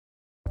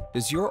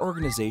Does your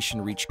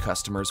organization reach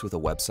customers with a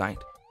website,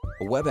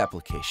 a web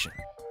application,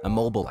 a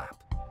mobile app?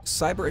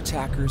 Cyber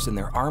attackers and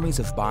their armies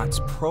of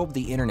bots probe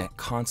the internet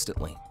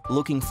constantly,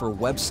 looking for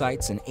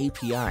websites and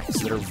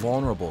APIs that are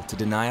vulnerable to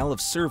denial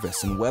of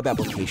service and web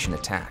application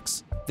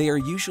attacks. They are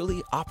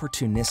usually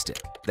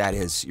opportunistic. That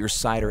is, your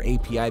site or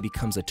API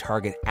becomes a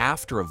target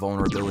after a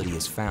vulnerability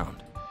is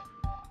found.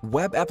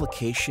 Web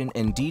application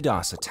and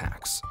DDoS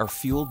attacks are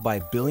fueled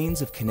by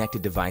billions of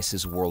connected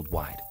devices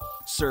worldwide.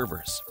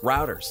 Servers,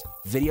 routers,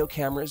 video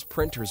cameras,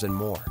 printers, and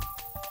more.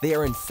 They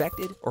are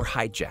infected or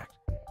hijacked,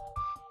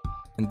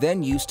 and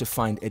then used to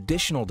find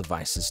additional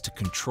devices to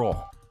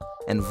control,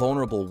 and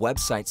vulnerable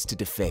websites to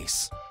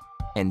deface,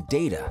 and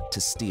data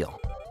to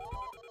steal.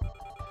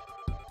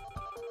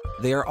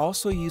 They are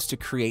also used to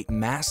create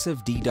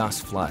massive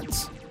DDoS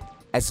floods.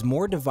 As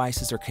more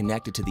devices are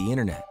connected to the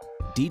internet,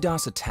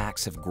 DDoS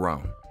attacks have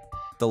grown.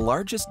 The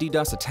largest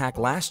DDoS attack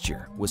last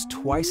year was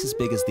twice as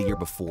big as the year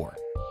before.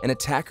 An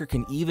attacker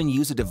can even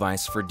use a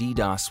device for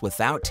DDoS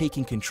without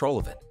taking control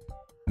of it.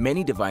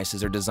 Many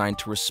devices are designed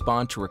to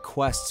respond to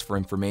requests for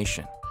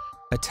information.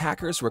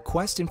 Attackers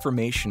request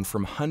information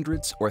from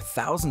hundreds or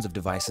thousands of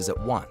devices at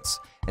once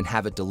and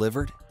have it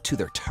delivered to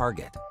their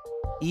target.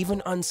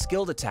 Even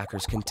unskilled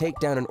attackers can take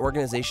down an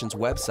organization's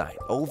website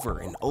over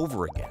and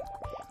over again.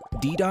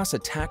 DDoS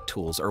attack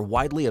tools are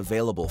widely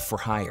available for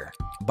hire,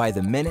 by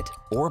the minute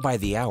or by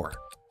the hour.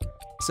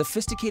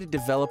 Sophisticated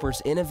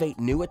developers innovate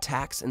new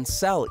attacks and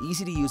sell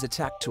easy-to-use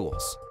attack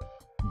tools.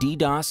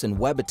 DDoS and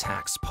web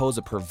attacks pose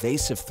a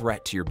pervasive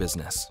threat to your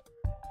business.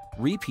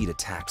 Repeat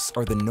attacks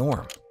are the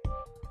norm.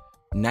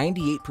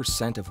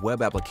 98% of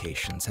web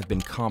applications have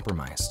been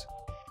compromised.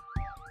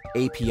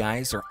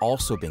 APIs are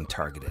also being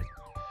targeted.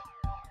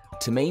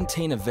 To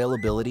maintain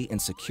availability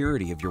and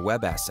security of your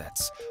web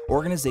assets,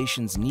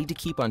 organizations need to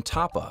keep on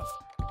top of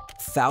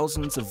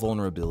thousands of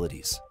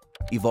vulnerabilities,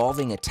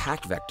 evolving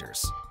attack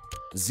vectors,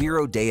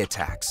 zero-day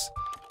attacks,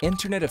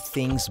 Internet of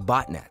Things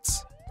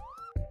botnets.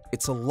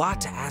 It's a lot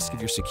to ask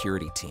of your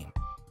security team.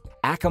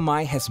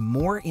 Akamai has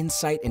more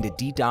insight into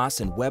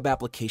DDoS and web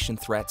application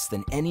threats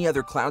than any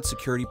other cloud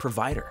security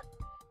provider.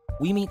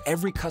 We meet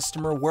every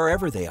customer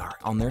wherever they are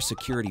on their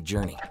security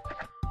journey.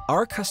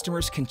 Our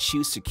customers can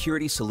choose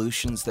security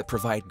solutions that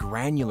provide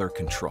granular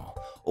control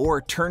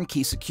or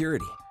turnkey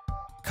security.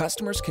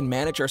 Customers can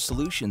manage our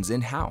solutions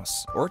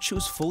in-house or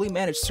choose fully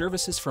managed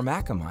services from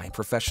Akamai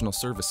Professional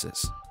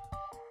Services.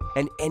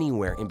 And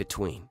anywhere in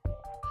between.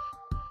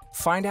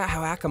 Find out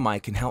how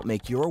Akamai can help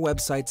make your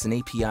websites and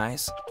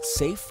APIs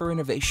safe for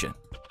innovation,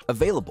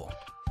 available,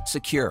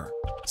 secure,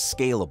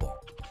 scalable,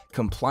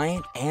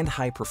 compliant, and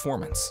high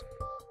performance.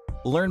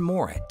 Learn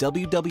more at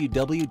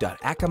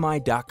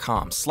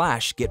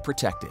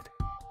www.akamai.com/getprotected.